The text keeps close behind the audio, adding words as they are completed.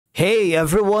Hey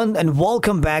everyone, and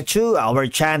welcome back to our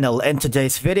channel. In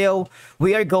today's video,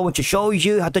 we are going to show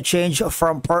you how to change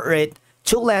from portrait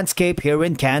to landscape here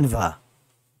in Canva.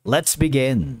 Let's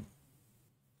begin.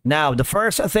 Now, the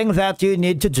first thing that you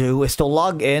need to do is to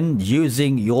log in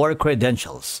using your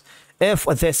credentials. If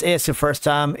this is your first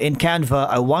time in Canva,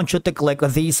 I want you to click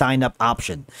the sign up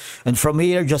option. And from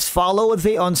here, just follow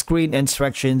the on-screen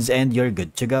instructions and you're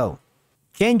good to go.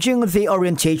 Changing the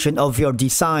orientation of your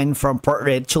design from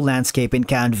portrait to landscape in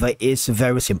Canva is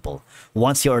very simple.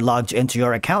 Once you're logged into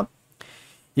your account,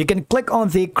 you can click on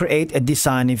the create a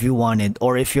design if you wanted,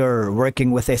 or if you're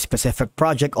working with a specific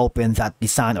project, open that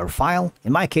design or file.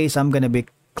 In my case, I'm going to be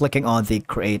clicking on the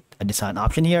create a design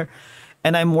option here,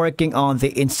 and I'm working on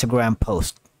the Instagram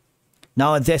post.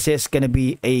 Now, this is going to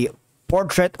be a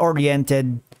portrait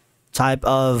oriented type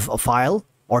of file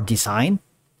or design.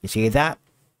 You see that?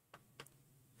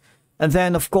 And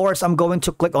then, of course, I'm going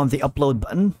to click on the upload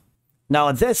button.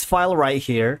 Now, this file right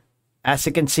here, as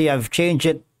you can see, I've changed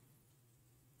it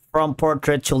from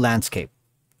portrait to landscape,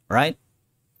 right?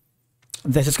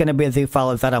 This is going to be the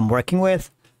file that I'm working with.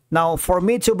 Now, for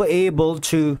me to be able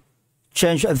to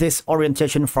change this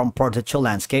orientation from portrait to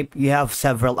landscape, you have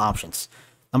several options.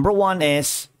 Number one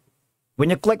is,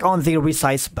 when you click on the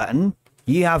resize button,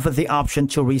 you have the option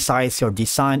to resize your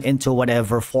design into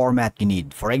whatever format you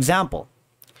need. For example,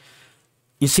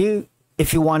 you see,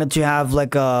 if you wanted to have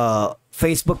like a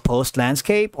Facebook post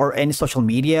landscape or any social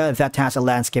media that has a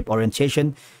landscape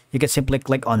orientation, you can simply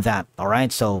click on that. All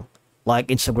right. So like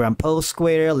Instagram post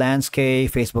square,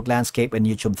 landscape, Facebook landscape, and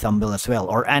YouTube thumbnail as well,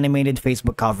 or animated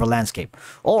Facebook cover landscape.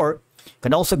 Or you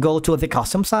can also go to the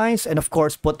custom size and of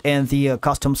course put in the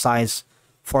custom size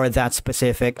for that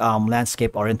specific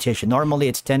landscape orientation. Normally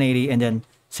it's 1080 and then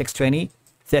 620.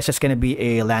 This is going to be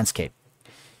a landscape.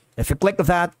 If you click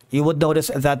that, you would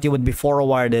notice that you would be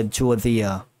forwarded to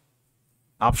the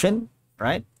option,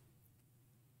 right?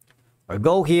 Or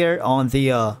go here on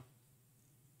the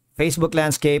Facebook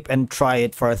landscape and try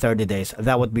it for 30 days.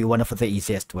 That would be one of the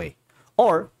easiest way.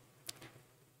 Or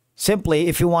simply,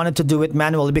 if you wanted to do it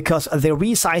manually, because the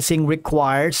resizing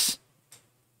requires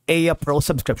a pro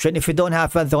subscription. If you don't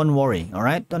have that, don't worry, all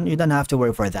right? You don't have to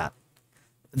worry for that.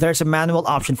 There's a manual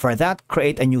option for that.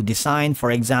 Create a new design.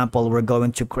 For example, we're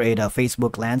going to create a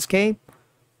Facebook landscape.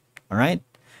 All right.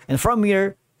 And from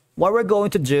here, what we're going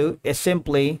to do is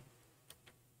simply,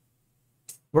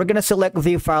 we're going to select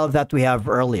the file that we have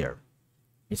earlier.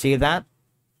 You see that?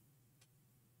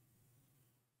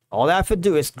 All I have to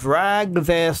do is drag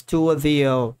this to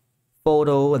the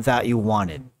photo that you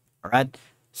wanted. All right.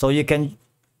 So you can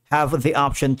have the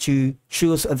option to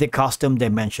choose the custom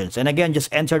dimensions. And again,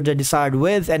 just enter the desired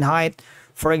width and height.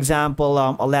 For example,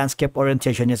 a landscape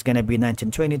orientation is going to be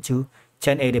 1920 to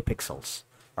 1080 pixels.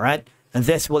 All right. And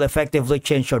this will effectively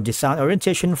change your design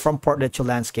orientation from portrait to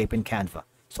landscape in Canva.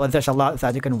 So there's a lot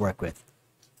that you can work with.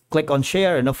 Click on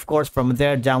share. And of course, from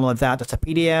there, download that as a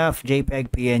PDF, JPEG,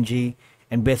 PNG.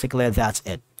 And basically, that's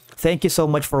it. Thank you so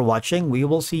much for watching. We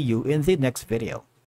will see you in the next video.